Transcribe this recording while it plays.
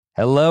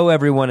Hello,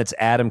 everyone. It's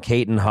Adam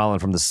Caton Holland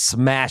from the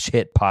smash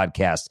hit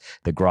podcast,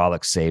 The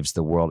Grolic Saves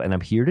the World. And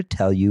I'm here to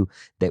tell you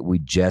that we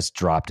just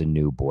dropped a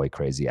new Boy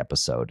Crazy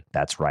episode.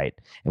 That's right.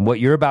 And what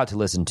you're about to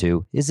listen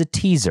to is a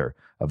teaser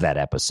of that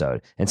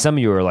episode. And some of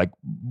you are like,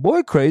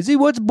 Boy Crazy?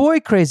 What's Boy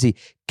Crazy?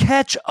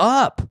 Catch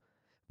up.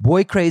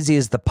 Boy Crazy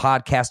is the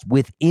podcast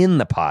within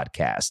the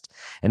podcast.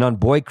 And on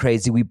Boy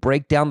Crazy, we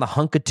break down the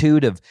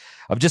hunkitude of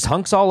just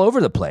hunks all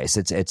over the place.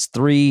 It's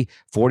three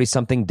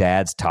 40-something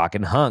dads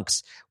talking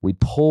hunks. We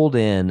pulled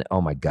in,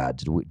 oh my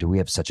God, do we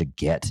have such a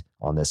get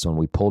on this one?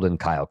 We pulled in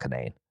Kyle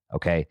Kinane,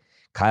 okay?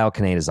 Kyle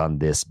Kinane is on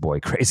this Boy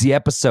Crazy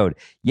episode.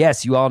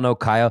 Yes, you all know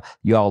Kyle.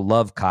 You all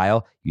love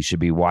Kyle. You should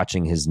be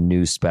watching his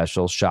new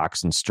special,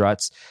 Shocks and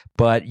Struts.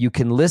 But you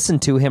can listen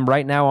to him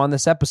right now on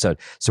this episode.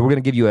 So we're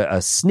going to give you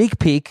a sneak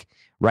peek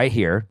right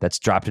here that's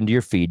dropped into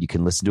your feed. You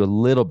can listen to a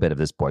little bit of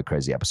this Boy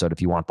Crazy episode.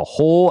 If you want the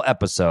whole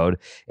episode,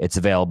 it's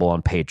available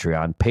on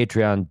Patreon,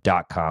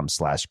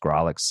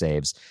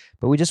 patreon.com/GrolicSaves.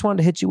 But we just wanted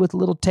to hit you with a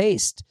little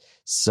taste.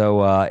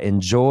 So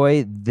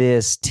enjoy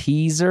this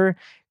teaser.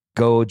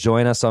 Go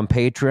join us on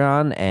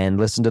Patreon and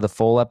listen to the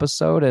full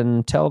episode. And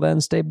until then,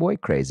 stay Boy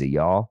Crazy,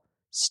 y'all.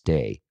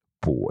 Stay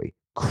Boy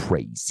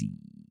Crazy.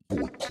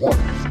 Boy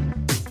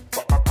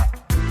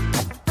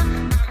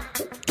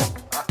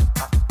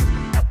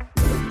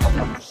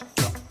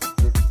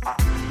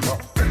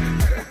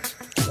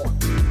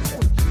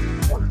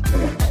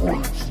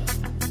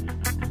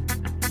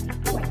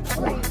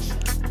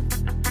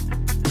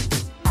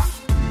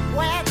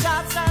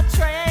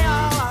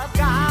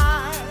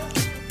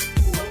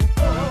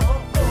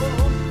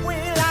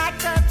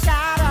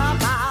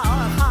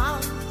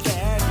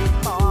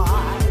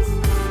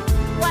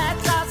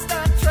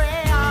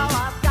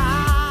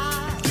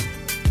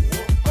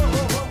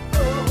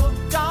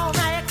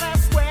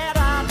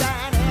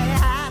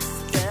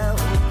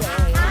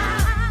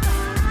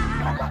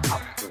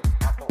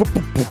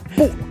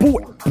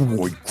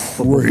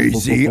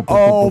Crazy.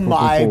 Oh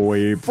my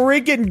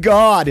freaking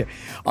God.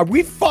 Are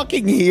we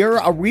fucking here?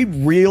 Are we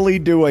really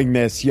doing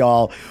this,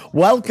 y'all?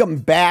 Welcome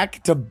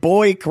back to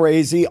Boy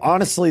Crazy.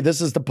 Honestly,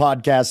 this is the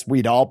podcast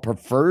we'd all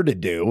prefer to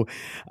do.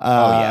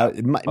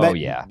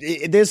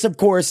 This, of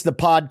course, the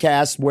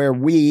podcast where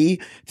we,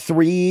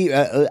 three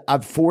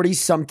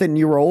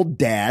 40-something-year-old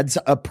dads,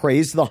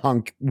 appraise the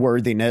hunk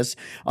worthiness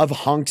of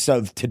hunks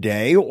of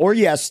today or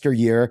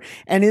yesteryear.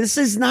 And this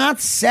is not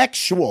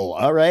sexual,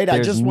 all right?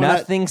 There's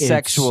nothing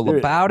sexual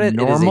about it.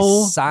 It is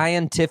a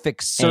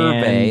scientific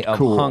survey of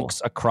hunks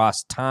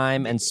across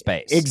time and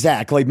space.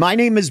 Exactly. My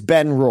name is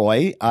Ben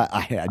Roy.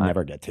 I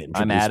never get to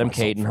introduce I'm Adam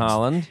myself Caton first.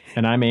 Holland.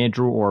 And I'm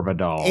Andrew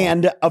Orvidal.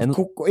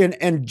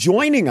 And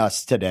joining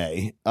us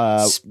today,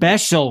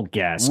 special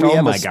guest. We Oh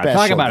have my a God. special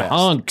Talk about guest.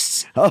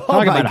 hunks. Oh Talk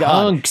my about God.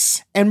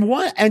 hunks.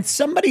 and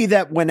somebody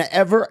that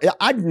whenever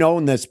I've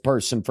known this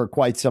person for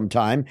quite some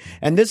time,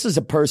 and this is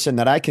a person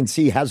that I can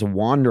see has a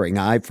wandering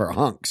eye for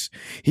hunks.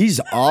 He's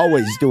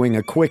always doing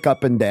a quick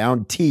up and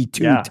down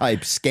T2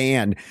 type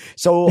scan.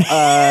 So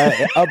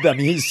of them,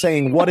 he's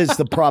saying, what is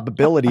the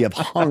probability of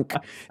hunk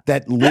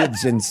that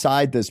lives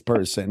inside this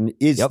person?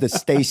 Is the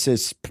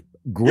stasis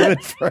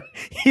good for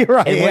here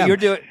I am. What you're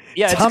doing,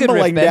 it's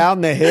tumbling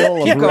down the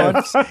hill Keep of going.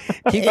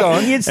 riffs. Keep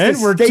going.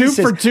 And we're 2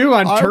 for 2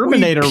 on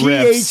Terminator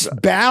riffs.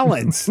 pH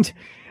balanced.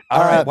 All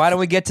right, why don't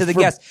we get to the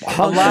guest?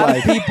 A lot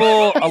of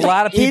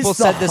people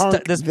said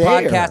this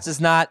podcast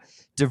is not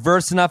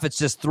diverse enough. It's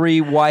just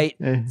three white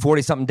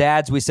 40-something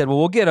dads. We said, well,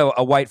 we'll get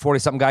a white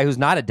 40-something guy who's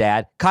not a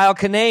dad. Kyle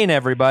Kinane,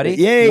 everybody.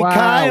 Yay, Wow,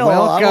 Kyle.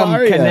 welcome, how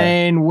are ya?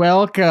 Kinane.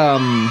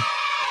 Welcome.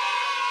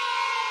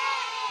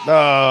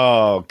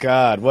 Oh,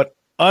 God. What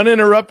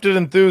uninterrupted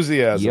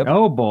enthusiasm. Yep.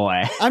 Oh,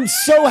 boy. I'm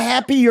so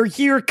happy you're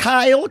here,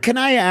 Kyle. Can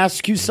I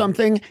ask you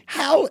something?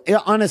 How,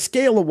 on a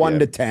scale of 1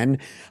 to 10,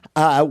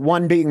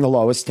 1 being the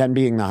lowest, 10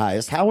 being the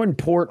highest, how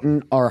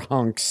important are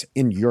hunks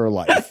in your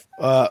life?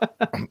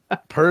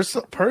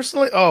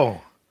 Personally,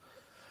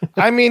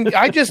 I mean,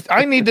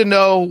 I need to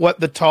know what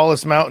the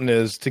tallest mountain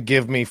is to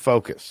give me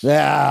focus.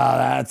 Yeah,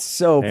 that's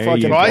so There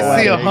fucking you So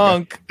I see a poetic.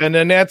 hunk, and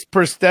then that's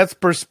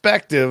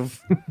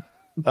perspective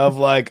of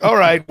like, all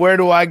right, where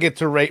do I get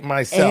to rate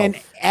myself? And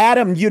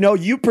Adam, you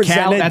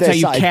presented That's how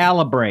this. you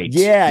calibrate.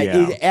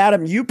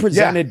 Adam, you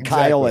presented Yeah,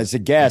 Kyle exactly. as a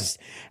guest.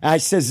 And I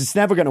says, it's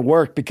never going to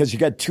work because you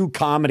got two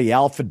comedy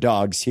alpha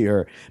dogs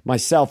here,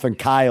 myself and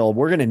Kyle.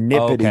 We're going to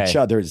nip at each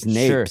other's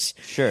napes.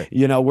 Sure.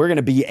 We're going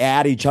to be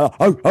at each other.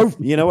 Oh,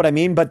 you know what I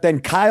mean? But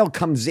then Kyle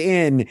comes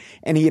in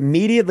and he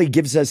immediately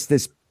gives us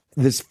this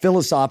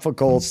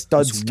philosophical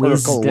stud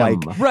squircle like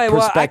Right,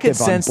 well, I could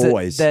perspective on sense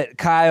boys. that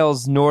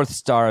Kyle's North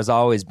Star has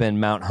always been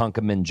Mount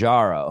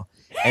Hunkamanjaro.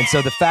 And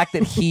so the fact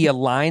that he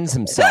aligns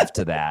himself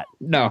to that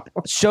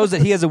shows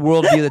that he has a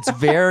worldview that's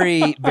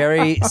very,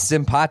 very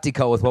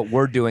simpatico with what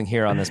we're doing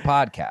here on this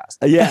podcast.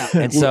 Yeah.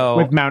 And so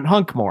with Mount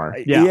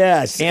Hunkmore. Yeah.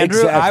 Yes, Andrew,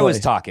 exactly. I was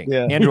talking.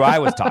 Yeah. Andrew, I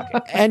was talking.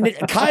 And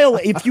Kyle,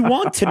 if you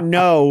want to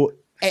know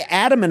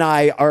Adam and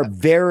I are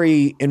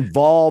very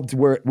involved.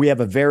 We have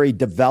a very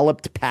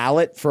developed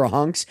palate for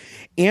hunks.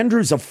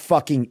 Andrew's a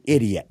fucking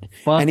idiot.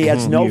 And he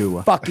has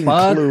no fucking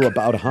clue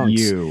about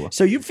hunks.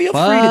 So you feel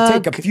free to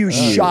take a few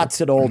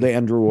shots at old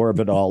Andrew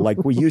Orbital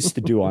like we used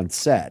to do on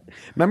set.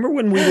 Remember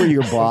when we were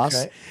your boss?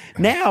 Okay.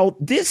 Now,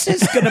 this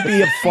is going to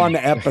be a fun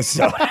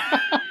episode.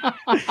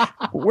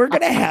 We're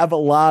going to have a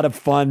lot of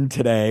fun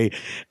today.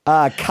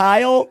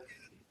 Kyle,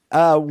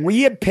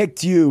 we had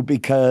picked you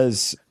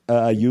because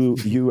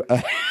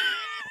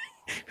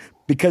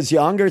because you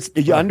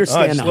understand.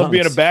 I just love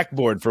being a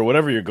backboard for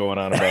whatever you're going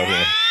on about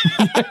here.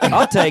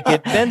 I'll take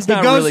it. Ben's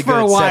not really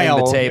good at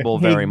setting the table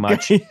very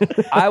much.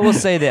 I will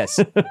say this.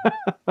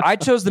 I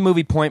chose the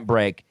movie Point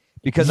Break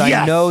because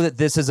I know that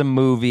this is a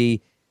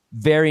movie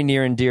very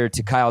near and dear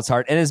to Kyle's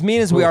heart. And as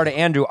mean as we are to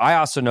Andrew, I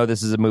also know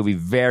this is a movie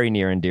very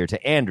near and dear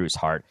to Andrew's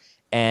heart.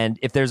 And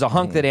if there's a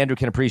hunk that Andrew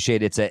can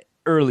appreciate, it's a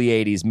early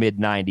 80s, mid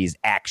 90s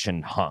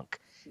action hunk.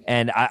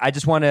 And I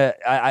just want to,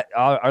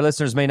 our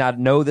listeners may not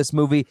know this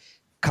movie.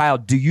 Kyle,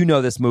 do you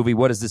know this movie?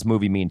 What does this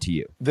movie mean to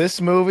you? This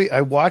movie,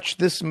 I watched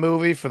this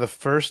movie for the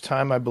first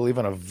time, I believe,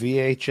 on a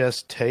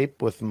VHS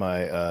tape with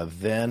my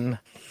then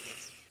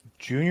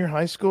junior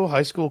high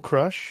school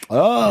crush.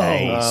 Oh,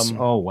 nice.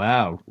 Oh,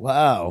 wow.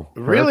 Wow.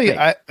 Really,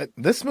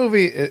 this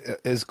movie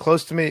is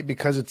close to me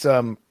because it's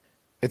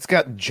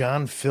got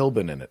John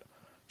Philbin in it.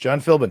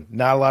 John Philbin,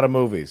 not a lot of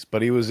movies,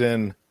 but he was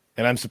in,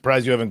 and I'm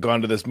surprised you haven't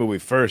gone to this movie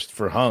first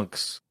for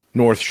hunks,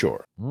 North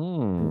Shore.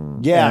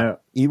 Yeah,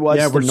 he was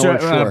the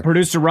North Shore.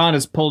 Producer Ron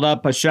has pulled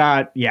up a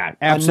shot. Yeah,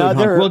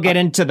 absolutely. We'll get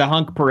into the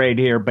hunk parade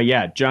here, but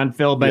yeah, John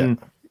Philbin.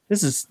 Yeah.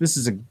 This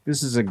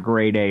is a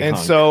grade A. And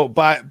hunk. so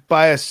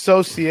by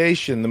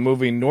association, the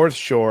movie North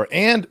Shore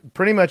and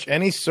pretty much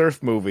any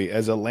surf movie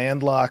as a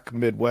landlocked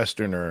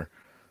Midwesterner,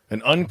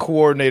 an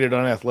uncoordinated,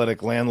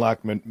 unathletic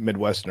landlocked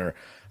Midwesterner,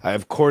 I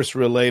of course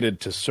related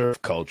to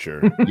surf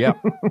culture.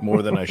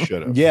 More than I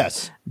should have.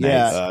 Yes,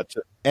 yeah.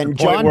 And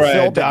John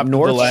Philbin,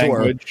 North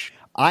Shore.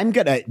 I'm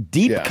going to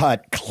deep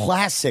cut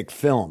classic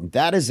film.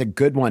 That is a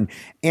good one.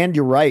 And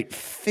you're right,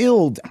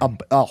 filled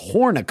a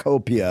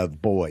cornucopia of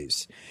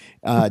boys,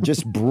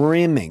 just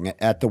brimming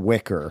at the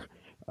Wicker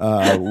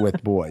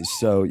with boys.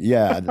 So,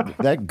 yeah,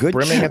 that good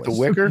Brimming choice. At the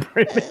Wicker?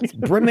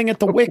 Brimming at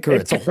the Wicker.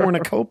 It's a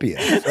cornucopia.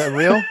 Is that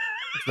real?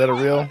 Is that a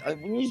real?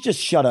 You just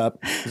shut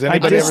up. Has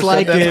anybody ever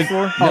said that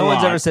before? No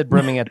one's ever said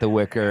brimming at the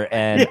Wicker,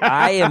 and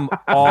I am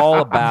all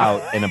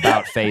about an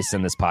about face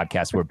in this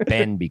podcast where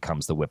Ben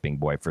becomes the whipping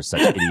boy for such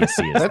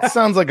idiocy as that.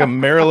 Sounds like a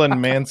Marilyn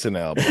Manson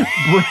album.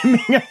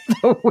 Brimming at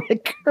the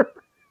Wicker.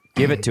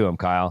 Give it to him,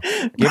 Kyle.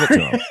 Give it to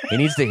him. He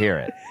needs to hear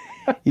it.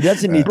 He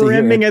doesn't need to hear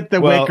it. Brimming at the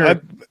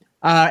Wicker.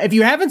 If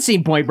you haven't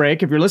seen Point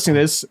Break, if you're listening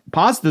to this,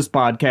 pause this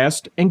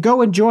podcast and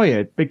go enjoy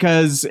it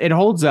because it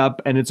holds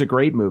up and it's a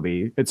great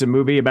movie. It's a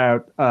movie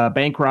about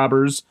bank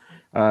robbers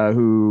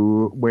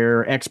who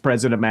wear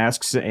ex-president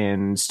masks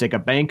and stick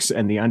up banks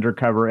and the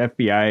undercover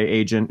FBI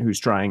agent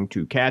who's trying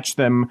to catch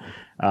them.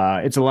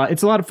 It's a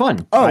lot of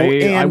fun. Oh,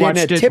 and in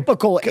a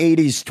typical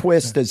 80s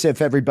twist, as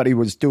if everybody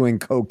was doing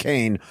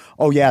cocaine.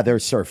 Oh, yeah, they're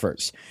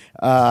surfers.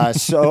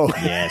 So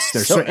yes,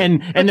 they're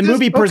and the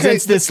movie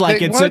presents this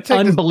like it's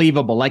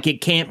unbelievable, like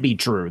it can't be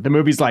true. The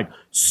movie's like,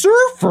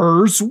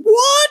 surfers?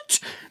 What?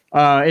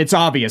 It's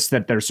obvious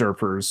that they're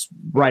surfers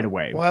right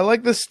away. Well, I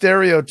like the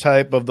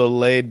stereotype of the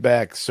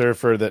laid-back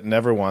surfer that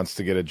never wants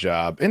to get a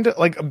job.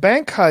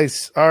 Bank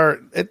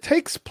heists it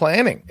takes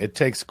planning. It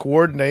takes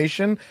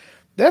coordination.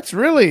 That's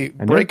really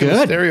breaking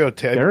the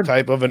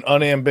stereotype of an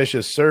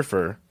unambitious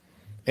surfer.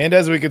 And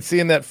as we could see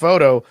in that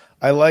photo,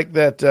 I like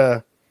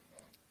that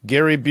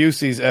Gary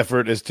Busey's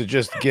effort is to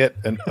just get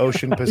an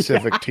Ocean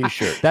Pacific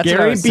T-shirt. That's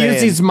Gary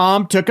Busey's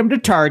mom took him to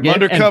Target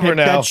undercover and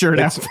picked now. That shirt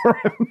out for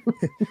him.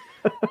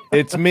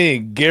 It's me,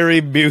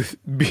 Gary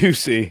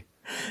Busey,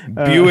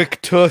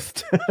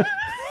 Buick-toothed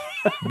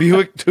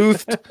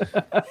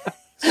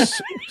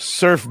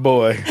surf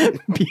boy.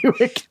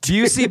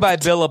 Busey by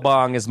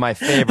Billabong is my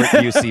favorite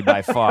Busey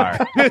by far.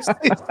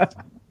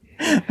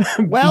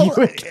 Well,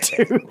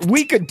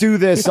 we could do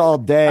this all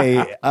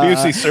day.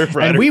 Busey surf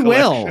rider, and we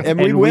will, and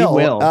we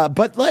will.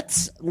 But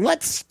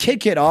let's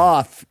kick it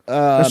off.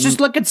 Let's just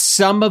look at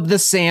some of the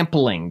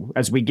sampling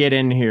as we get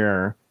in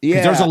here.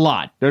 Yeah, there's a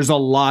lot. There's a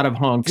lot of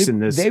hunks in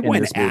this. They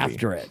went this movie.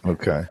 after it.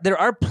 Okay, there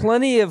are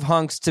plenty of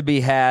hunks to be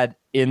had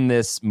in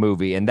this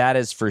movie, and that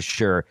is for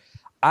sure.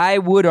 I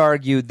would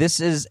argue this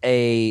is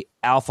a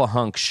alpha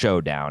hunk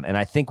showdown, and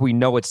I think we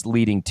know it's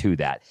leading to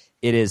that.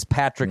 It is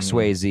Patrick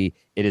Swayze.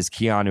 It is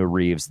Keanu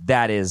Reeves.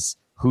 That is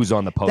who's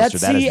on the poster.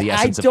 That is the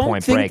essence of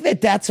Point Break. I don't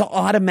think that's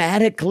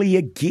automatically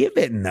a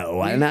given,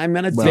 though. And I'm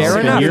going to fair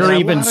enough. You're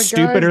even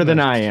stupider than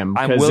I am.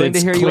 I'm willing to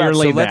hear you out.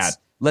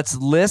 So let's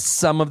list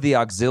some of the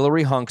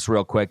auxiliary hunks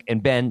real quick.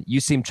 And Ben, you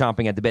seem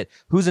chomping at the bit.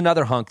 Who's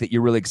another hunk that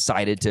you're really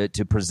excited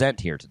to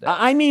present here today?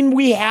 I mean,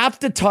 we have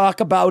to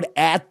talk about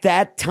at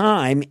that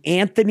time,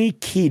 Anthony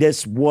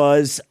Kiedis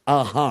was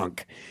a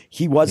hunk.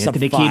 He was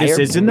Anthony Kiedis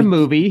is in the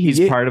movie.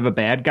 He's part of a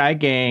bad guy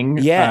gang.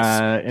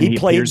 Yes. And he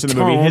appears in the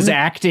movie. His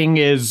acting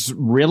is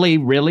really,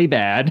 really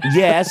bad.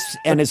 Yes,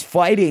 and his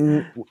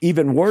fighting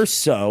even worse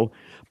so.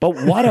 But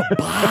what a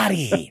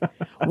body.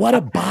 What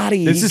a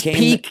body. This is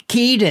peak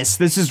Kiedis.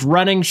 This is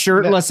running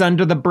shirtless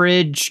under the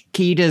bridge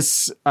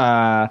Kiedis.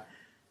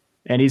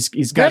 And he's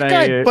got that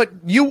guy, but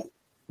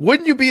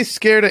wouldn't you be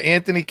scared of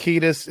Anthony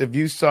Kiedis if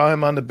you saw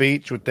him on the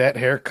beach with that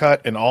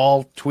haircut and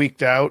all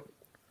tweaked out?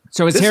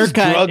 So his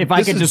haircut, if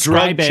I could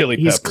describe it,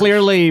 he's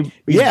clearly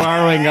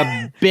borrowing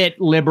a bit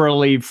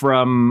liberally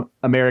from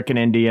American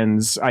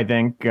Indians, I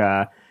think.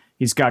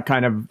 He's got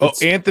kind of...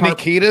 Anthony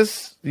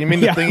Kiedis? You mean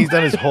the thing he's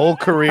done his whole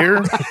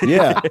career?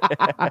 Yeah.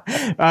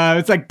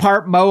 It's like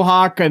part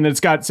mohawk, and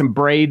it's got some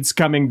braids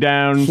coming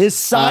down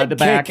his the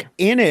back. sidekick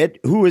in it,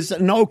 who is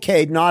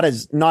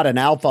not an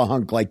alpha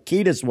hunk like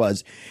Kiedis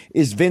was,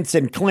 is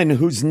Vincent Klin,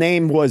 whose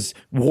name was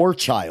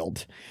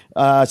Warchild.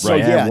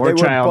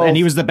 Warchild, and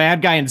he was the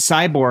bad guy in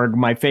Cyborg,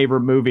 my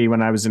favorite movie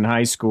when I was in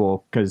high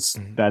school, because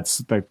that's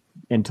the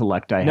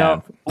intellect I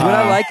have. What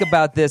I like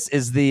about this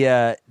is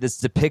the this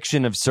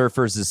depiction of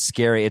surfers is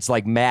scary. It's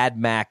like Mad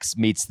Max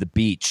meets the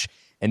beach,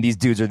 and these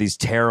dudes are these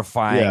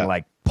terrifying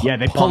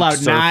they pull out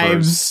surfers.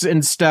 Knives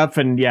and stuff,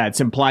 and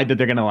it's implied that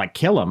they're gonna like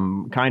kill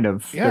him. Kind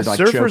of. Yeah, like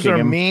surfers are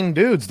him. mean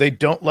dudes. They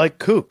don't like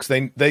kooks.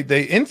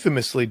 They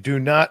infamously do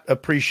not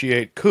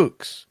appreciate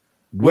kooks.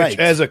 Which,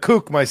 as a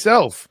kook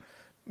myself,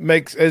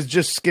 has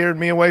just scared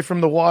me away from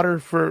the water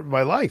for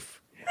my life.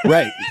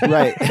 Right.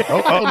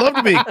 I'd love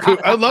to be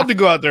I'd love to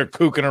go out there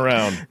kooking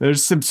around.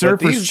 There's some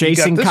surfers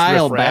chasing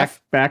Kyle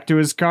back to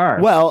his car.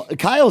 Well,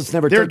 Kyle's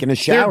never taken a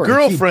shower.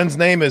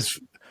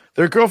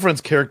 Their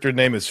girlfriend's character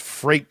name is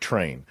Freight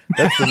Train.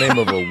 That's the name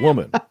of a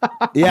woman.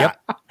 Yeah.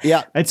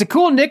 It's a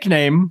cool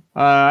nickname.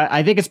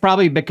 I think it's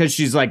probably because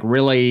she's like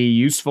really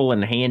useful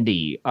and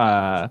handy.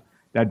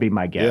 That'd be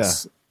my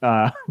guess.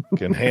 Yeah.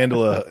 Can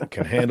handle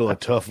a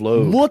tough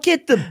load. Look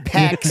at the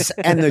pecs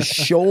and the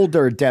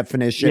shoulder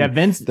definition. Yeah,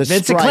 Vincent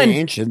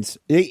striations.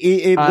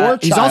 He's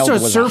also a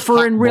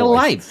surfer in real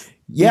life.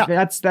 Yeah,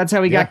 that's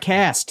how he got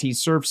cast. He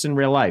surfs in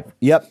real life.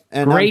 Yep,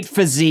 and great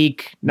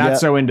physique, not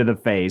so into the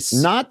face.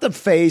 Not the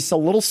face, a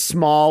little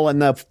small,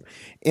 and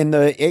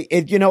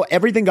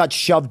everything got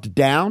shoved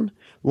down.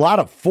 A lot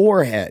of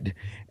forehead.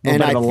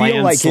 And I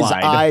feel like his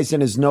eyes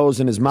and his nose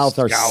and his mouth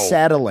are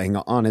settling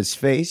on his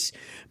face.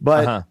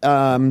 But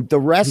the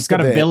rest he's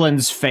got of a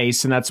villain's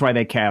face, and that's why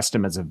they cast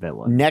him as a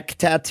villain. Neck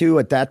tattoo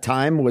at that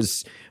time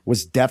was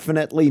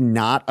definitely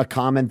not a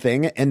common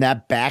thing. And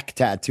that back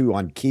tattoo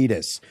on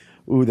Kiedis,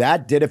 ooh,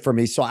 that did it for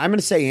me. So I'm going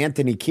to say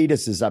Anthony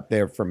Kiedis is up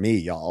there for me,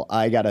 y'all.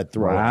 I got to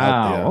throw it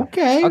out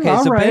there. Okay,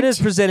 so Ben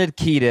has presented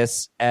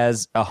Kiedis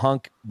as a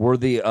hunk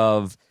worthy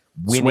of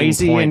winning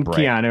Swayze Point and Break.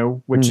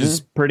 Keanu, which is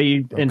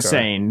pretty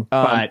insane.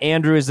 But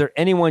Andrew, is there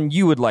anyone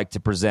you would like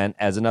to present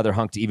as another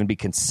hunk to even be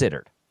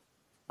considered?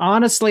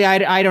 Honestly,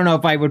 I don't know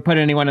if I would put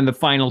anyone in the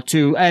final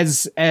two.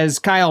 As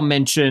Kyle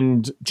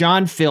mentioned,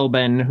 John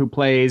Philbin, who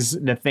plays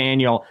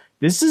Nathaniel,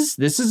 this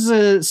is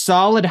a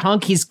solid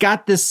hunk. He's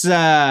got this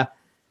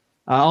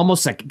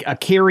almost like a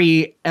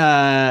Carrie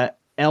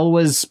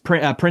Elwes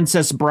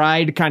Princess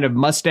Bride kind of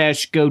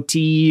mustache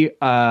goatee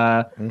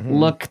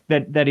look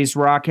that he's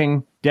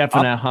rocking.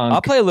 Definite hunk.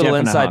 I'll play a little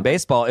inside hunk.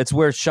 baseball. It's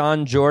where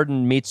Sean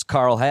Jordan meets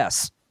Carl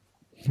Hess.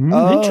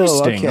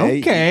 Interesting.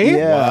 Okay.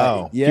 Yeah.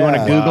 Wow. Do you want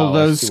to Google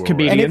those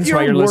comedians and if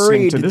while you're you're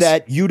listening worried to this?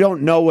 that you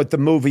don't know what the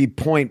movie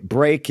Point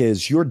Break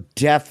is, you're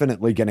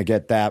definitely going to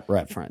get that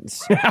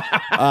reference.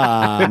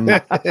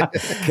 I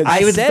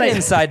said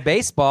inside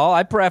baseball.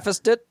 I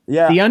prefaced it.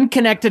 Yeah. The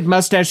unconnected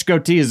mustache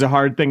goatee is a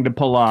hard thing to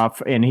pull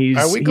off, and he's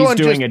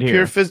doing it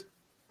here.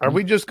 Are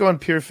we just going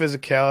pure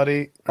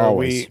physicality? Are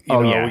we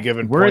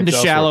giving We're in the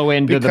points shallow elsewhere?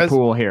 end of the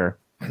pool here.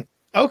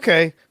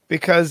 Okay,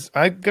 because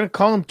I'm going to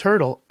call him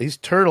Turtle. He's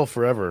Turtle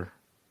forever.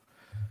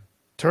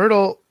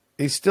 Turtle,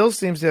 he still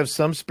seems to have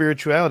some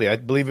spirituality. I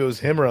believe it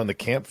was him around the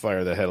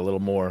campfire that had a little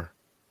more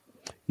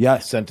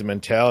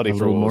sentimentality A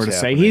for little what more was to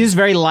say. happening. He is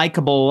very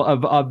likable.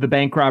 Of the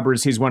bank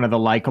robbers, he's one of the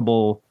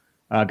likable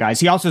guys.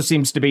 He also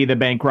seems to be the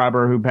bank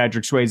robber who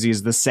Patrick Swayze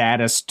is the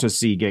saddest to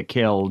see get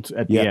killed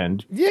at the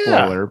end. Yeah.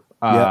 Spoiler.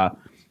 But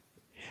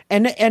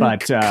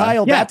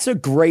Kyle, that's a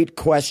great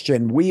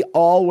question. We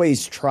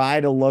always try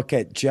to look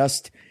at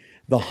just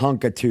the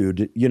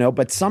hunkitude,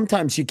 but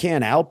sometimes you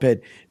can't help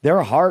it.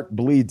 Their heart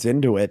bleeds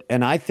into it,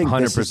 and I think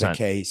this is a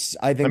case.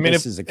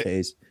 This is a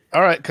case.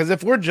 All right, because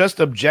if we're just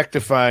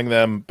objectifying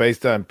them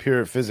based on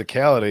pure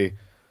physicality,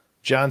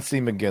 John C.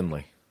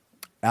 McGinley.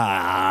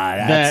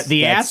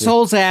 The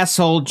asshole's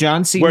asshole,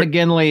 John C.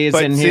 McGinley is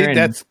in here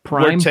in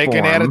prime We're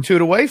taking form.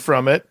 attitude away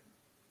from it.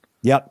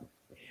 Yep.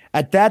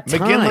 At that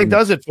time, McGinley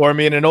does it for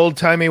me in an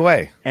old-timey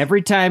way.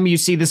 Every time you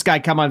see this guy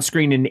come on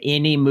screen in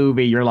any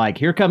movie, you're like,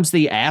 here comes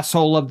the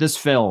asshole of this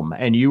film.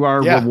 And you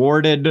are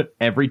rewarded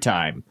every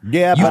time.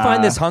 Yeah, You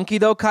find this hunky,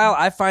 though, Kyle?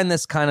 I find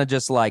this kind of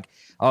just like,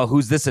 oh,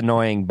 who's this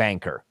annoying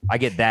banker? I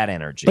get that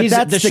energy. But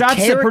that's the the shots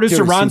that producer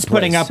characters Ron's he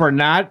putting plays. up are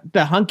not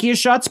the hunkiest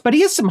shots, but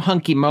he has some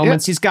hunky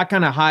moments. Yeah. He's got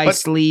kind of high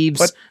sleeves.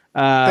 But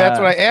that's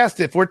what I asked.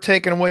 If we're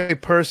taking away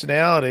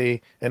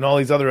personality and all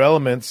these other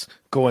elements,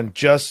 going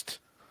just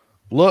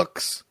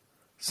looks,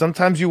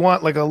 sometimes you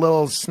want like a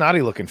little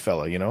snotty looking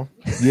fella, you know?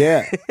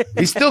 Yeah.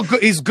 He's still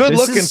good. He's good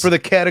looking for the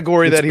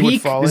category that he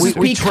would fall This is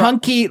into. peak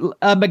hunky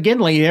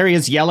McGinley. There he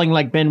is yelling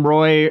like Ben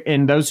Roy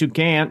in Those Who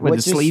Can't with Which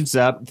his is- sleeves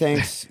up.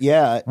 Thanks.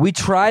 Yeah. We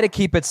try to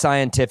keep it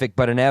scientific,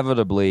 but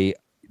inevitably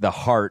the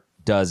heart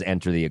does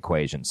enter the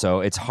equation.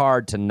 So it's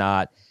hard to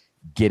not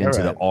get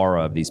into the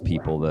aura of these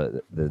people,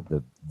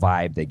 the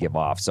vibe they give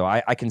off. So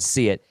I can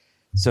see it.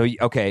 So,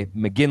 okay,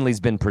 McGinley's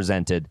been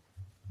presented.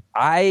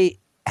 I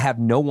have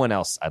no one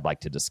else I'd like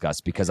to discuss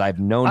because I've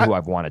known who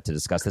I've wanted to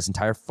discuss this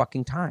entire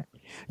fucking time.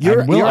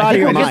 You're out of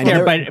your We'll mind. get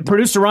there, but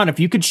producer Ron, if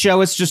you could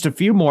show us just a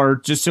few more,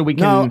 just so we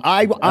No, can.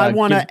 I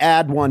want to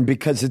add one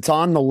because it's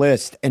on the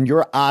list and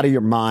you're out of your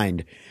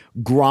mind.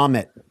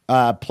 Gromit,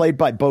 played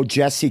by Bo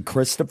Jesse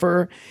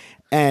Christopher.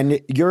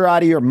 And you're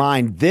out of your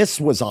mind. This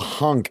was a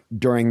hunk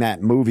during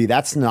that movie.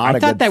 That's not I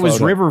a thought good that was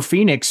photo. River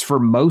Phoenix for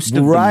most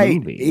of Right, the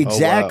movie.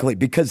 exactly,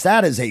 because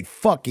that is a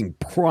fucking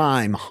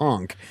prime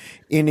hunk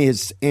in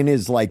his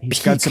like.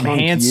 He's got some peak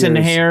hunk Hanson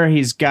years. hair.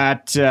 He's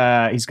got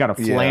a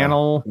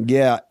flannel.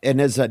 Yeah, and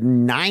as a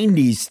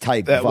 '90s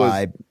type That was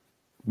vibe,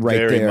 right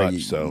very there.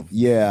 much so.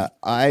 Yeah,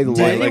 I Did like.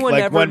 anyone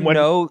like ever when-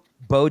 know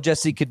Bo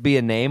Jesse could be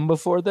a name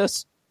before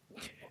this?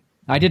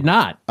 I did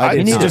not. I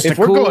did It's not. just If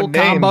a we're cool going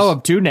combo names-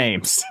 of two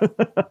names.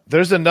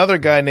 There's another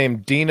guy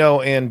named Dino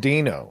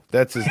Andino.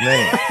 That's his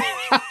name.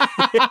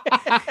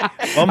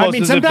 Almost I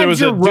mean, as if there sometimes was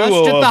you're a rushed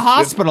duo at the of-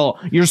 hospital.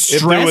 You're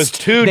stressed. there was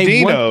two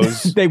They want-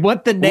 Dinos, they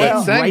want the name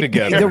let's sang right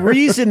together. The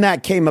reason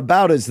that came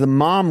about is the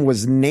mom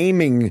was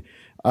naming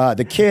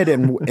the kid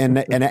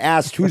and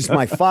asked who's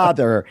my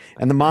father,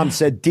 and the mom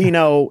said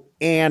Dino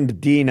and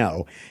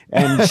Dino,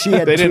 and she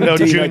had They didn't two know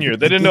Dino- Junior.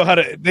 They didn't know how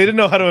to. They didn't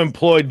know how to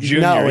employ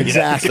Junior. No, yet.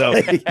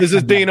 exactly. So this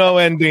is Dino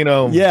and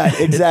Dino. Yeah,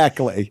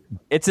 exactly.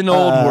 It's an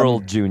old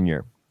world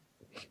junior.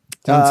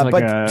 Sounds like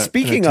But an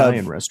speaking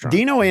Italian of restaurant.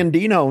 Dino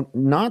Andino,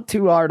 not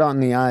too hard on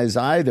the eyes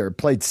either.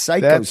 Played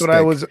Psycho. That's what I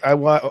Stick.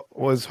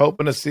 was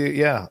hoping to see.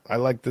 Yeah, I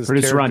like this.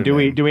 Producer Ron, character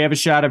name. do we have a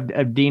shot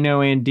of Dino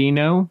and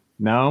Dino?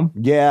 No,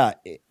 Yeah,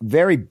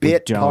 very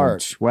bit don't.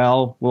 part.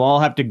 Well, we'll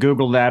all have to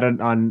Google that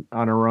on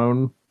our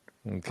own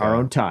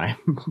time,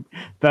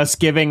 thus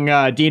giving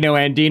Dino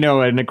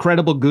Andino an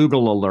incredible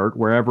Google alert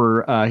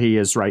wherever he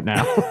is right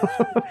now.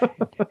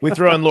 We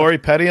throw in Lori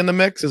Petty in the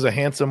mix as a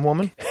handsome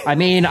woman. I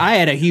mean, I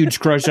had a huge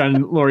crush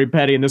on Lori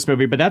Petty in this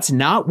movie, but that's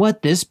not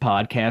what this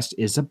podcast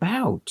is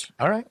about.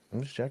 All right,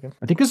 I'm just checking.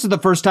 I think this is the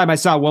first time I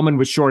saw a woman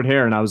with short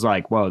hair, and I was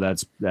like, "Whoa,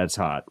 that's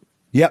hot."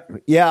 Yep.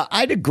 Yeah,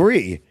 I'd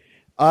agree.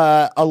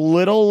 A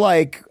little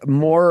like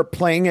more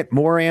playing it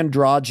more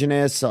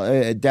androgynous,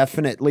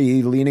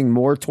 definitely leaning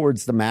more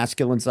towards the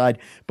masculine side,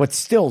 but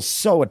still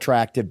so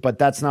attractive. But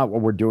that's not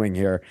what we're doing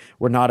here.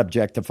 We're not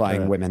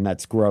objectifying women.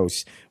 That's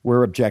gross.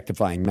 We're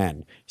objectifying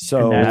men.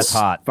 So And that's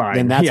hot. Fine.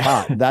 And that's Yeah.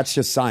 hot. That's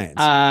just science.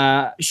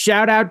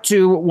 Shout out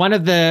to one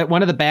of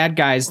the bad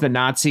guys, the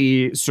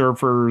Nazi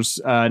surfers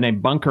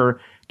named Bunker.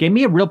 Gave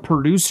me a real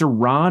producer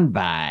Ron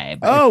vibe.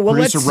 Oh, well,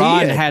 producer let's see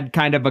Ron it. had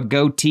kind of a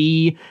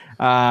goatee.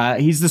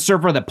 He's the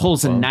surfer that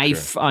pulls a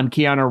knife on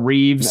Keanu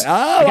Reeves. Oh,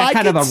 I got I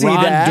kind of can a see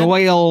Ron that.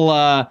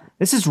 Doyle.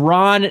 This is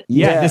Ron.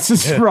 Yeah. This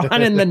is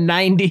Ron in the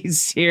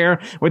 '90s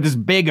here with his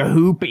big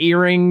hoop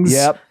earrings.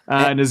 Yep.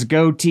 And his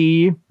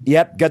goatee.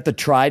 Yep. Got the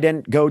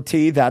trident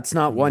goatee. That's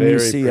not one you Very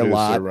see a producer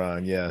lot.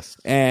 Ron, yes.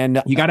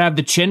 And You got to have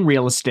the chin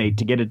real estate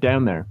to get it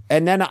down there.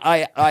 And then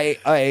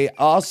I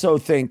also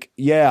think,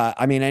 yeah,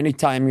 I mean,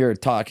 anytime you're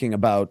talking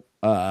about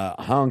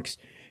hunks,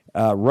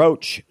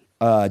 Roach,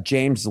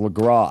 James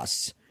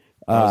LaGrosse,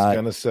 I was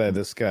gonna say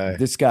this guy.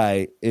 this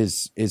guy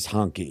is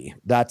hunky.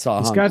 That's a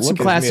He's hunk. got some Look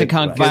at classic me.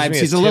 hunk gives me vibes. a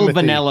He's a little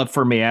Timothy. vanilla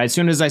for me. As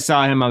soon as I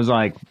saw him, I was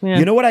like,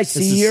 You know what I see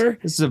this is- here?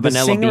 This is a the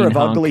vanilla singer bean of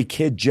hunk. Ugly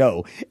Kid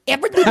Joe.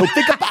 Everything will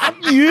think about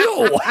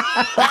you.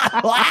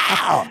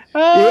 Wow.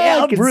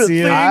 I can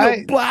see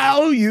Everything it.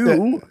 about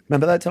you.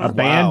 Remember that song? A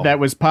band Wow. that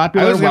was I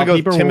popular was gonna while go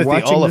people Timothy were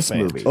watching this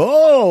Oliphant. movie.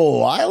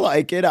 Oh, I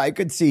like it. I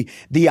could see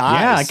the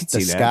eyes. Yeah, I could the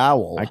see that.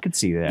 scowl. I could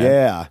see that.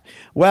 Yeah.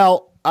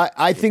 Well,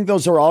 I think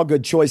those are all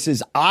good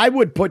choices. I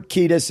would put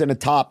Kiedis in a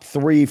top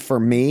 3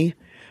 for me.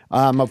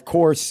 Of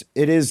course,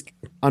 it is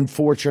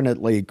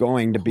unfortunately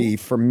going to be,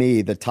 for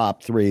me, the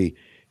top 3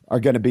 are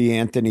going to be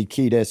Anthony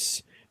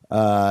Kiedis,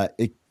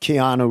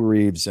 Keanu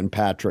Reeves, and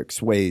Patrick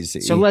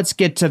Swayze. So let's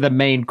get to the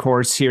main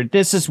course here.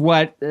 This is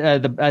what,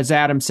 as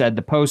Adam said,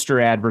 the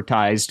poster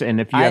advertised. And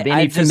if you have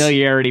any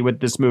familiarity with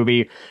this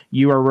movie,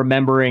 you are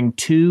remembering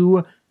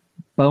two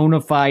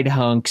bona fide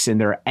hunks in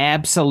their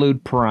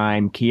absolute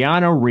prime,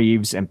 Keanu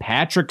Reeves and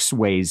Patrick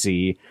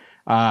Swayze.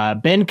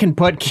 Ben can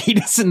put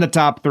Ketis in the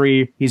top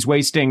 3. He's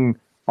wasting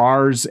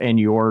ours and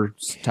your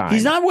time.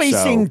 He's not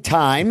wasting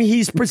time.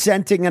 He's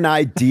presenting an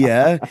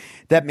idea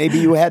that maybe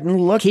you hadn't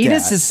looked at.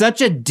 Ketis is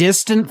such a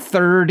distant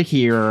third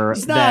here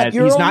he's not, that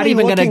he's not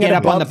even going to get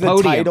up on the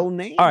podium.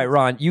 All right,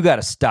 Ron, you got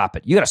to stop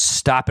it. You got to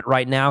stop it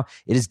right now.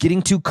 It is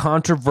getting too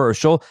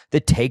controversial.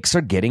 The takes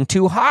are getting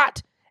too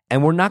hot.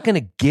 And we're not going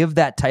to give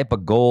that type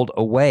of gold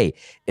away.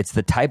 It's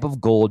the type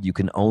of gold you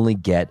can only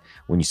get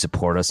when you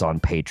support us on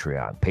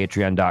Patreon.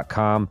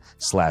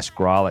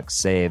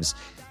 Patreon.com/GrolickSaves.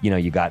 You know,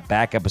 you got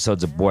back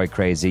episodes of Boy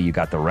Crazy. You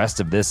got the rest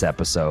of this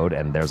episode,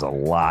 and there's a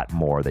lot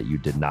more that you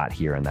did not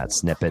hear in that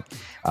snippet.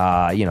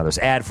 There's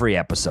ad-free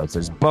episodes.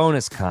 There's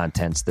bonus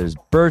contents. There's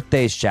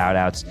birthday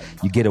shout-outs.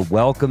 You get a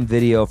welcome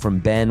video from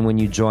Ben when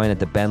you join at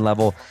the Ben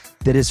level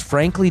that is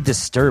frankly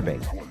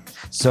disturbing.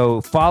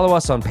 So follow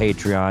us on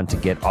Patreon to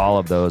get all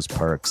of those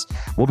perks.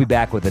 We'll be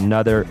back with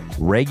another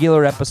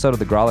regular episode of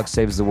The Grolic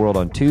Saves the World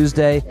on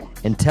Tuesday.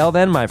 Until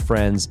then, my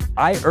friends,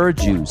 I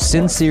urge you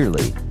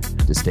sincerely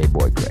to stay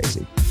boy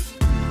crazy.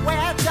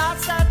 We're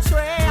just a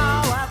trail.